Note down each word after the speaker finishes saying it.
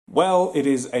Well, it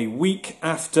is a week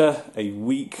after a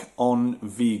week on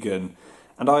vegan,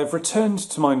 and I've returned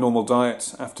to my normal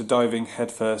diet after diving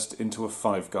headfirst into a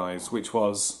Five Guys, which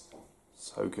was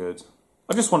so good.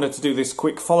 I just wanted to do this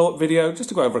quick follow-up video just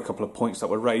to go over a couple of points that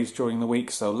were raised during the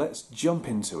week, so let's jump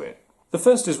into it. The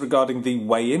first is regarding the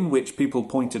weigh-in, which people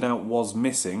pointed out was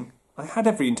missing. I had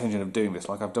every intention of doing this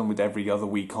like I've done with every other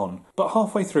week on, but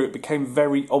halfway through it became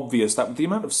very obvious that with the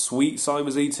amount of sweets I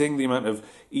was eating, the amount of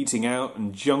eating out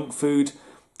and junk food,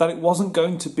 that it wasn't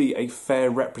going to be a fair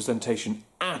representation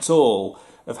at all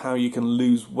of how you can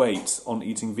lose weight on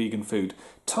eating vegan food.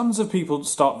 Tons of people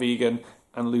start vegan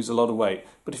and lose a lot of weight,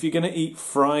 but if you're going to eat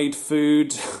fried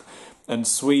food and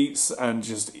sweets and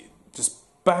just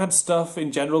bad stuff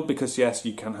in general, because yes,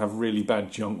 you can have really bad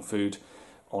junk food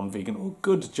on vegan, or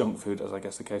good junk food, as I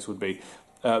guess the case would be,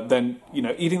 then, you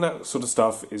know, eating that sort of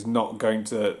stuff is not going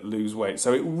to lose weight.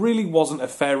 So it really wasn't a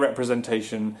fair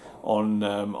representation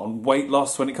on weight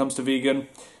loss when it comes to vegan.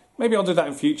 Maybe I'll do that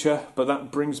in future, but that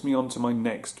brings me on to my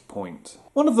next point.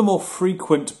 One of the more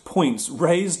frequent points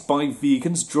raised by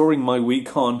vegans during my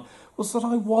week on was that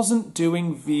I wasn't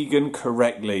doing vegan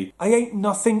correctly. I ate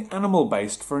nothing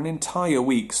animal-based for an entire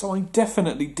week, so I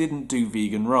definitely didn't do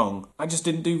vegan wrong. I just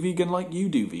didn't do vegan like you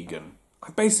do vegan.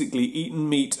 I've basically eaten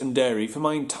meat and dairy for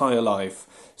my entire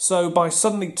life, so by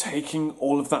suddenly taking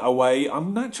all of that away,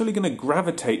 I'm naturally going to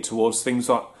gravitate towards things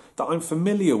that I'm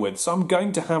familiar with. So I'm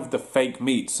going to have the fake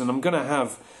meats, and I'm going to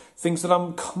have things that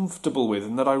I'm comfortable with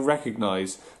and that I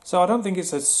recognise. So I don't think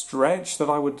it's a stretch that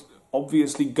I would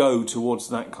obviously go towards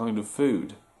that kind of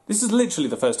food. This is literally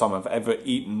the first time I've ever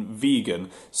eaten vegan,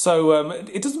 so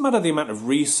it doesn't matter the amount of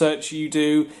research you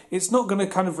do, it's not going to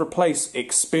kind of replace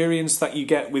experience that you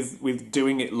get with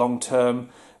doing it long term.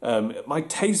 My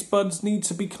taste buds need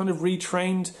to be kind of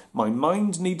retrained, my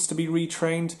mind needs to be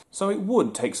retrained, so it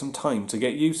would take some time to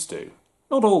get used to.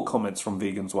 Not all comments from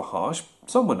vegans were harsh,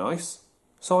 some were nice.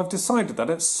 So I've decided that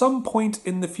at some point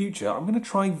in the future I'm going to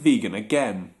try vegan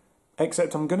again.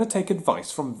 Except I'm going to take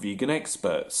advice from vegan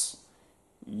experts.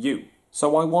 You.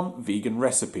 So I want vegan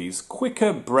recipes,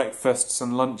 quicker breakfasts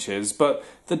and lunches, but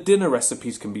the dinner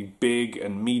recipes can be big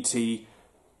and meaty,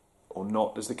 or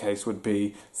not as the case would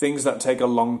be, things that take a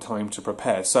long time to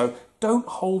prepare, so don't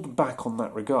hold back on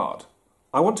that regard.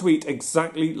 I want to eat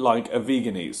exactly like a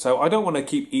vegan eats, so I don't want to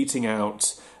keep eating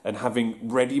out and having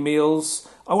ready meals.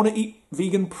 I want to eat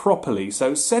vegan properly,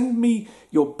 so send me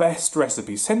your best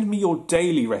recipes, send me your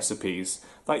daily recipes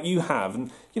that you have,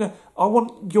 and you know, I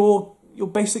want your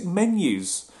basic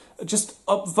menus. Just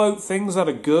upvote things that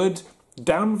are good,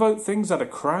 downvote things that are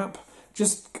crap.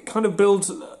 Just kind of build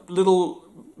little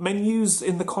menus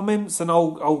in the comments, and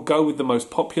I'll go with the most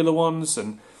popular ones,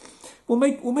 and we'll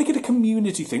make it a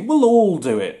community thing. We'll all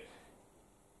do it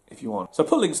if you want. So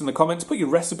put links in the comments, put your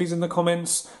recipes in the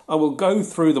comments. I will go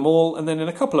through them all, and then in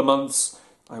a couple of months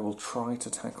I will try to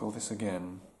tackle this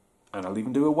again. And I'll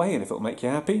even do a weigh-in if it'll make you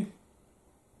happy.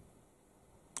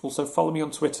 Also follow me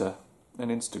on Twitter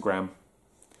and Instagram.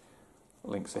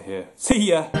 Links are here.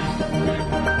 See ya!